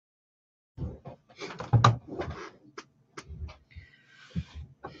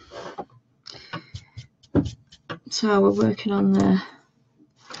So we're working on the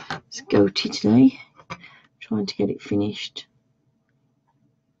goatee today, trying to get it finished.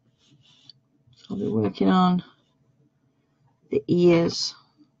 So I'll be working on the ears,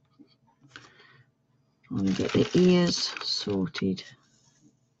 trying to get the ears sorted,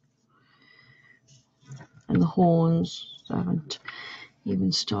 and the horns. I haven't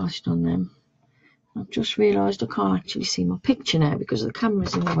even started on them. I've just realised I can't actually see my picture now because the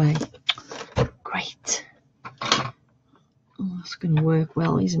camera's in the way. Great. Oh, that's going to work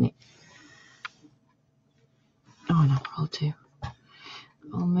well, isn't it? Oh no, I'll do.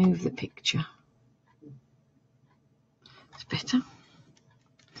 I'll move the picture. It's better.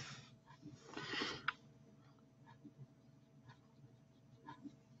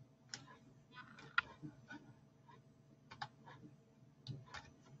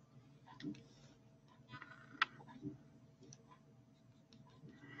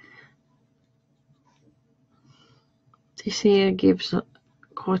 This here gives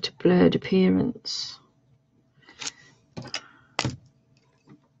quite a blurred appearance.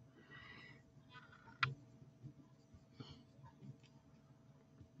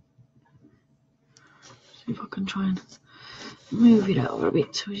 See if I can try and move it over a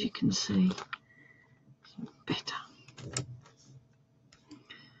bit so as you can see better.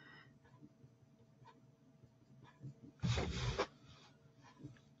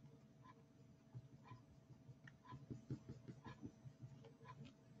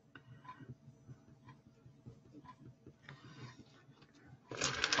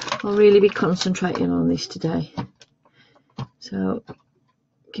 I'll really be concentrating on this today, so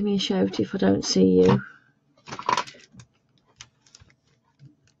give me a shout if I don't see you.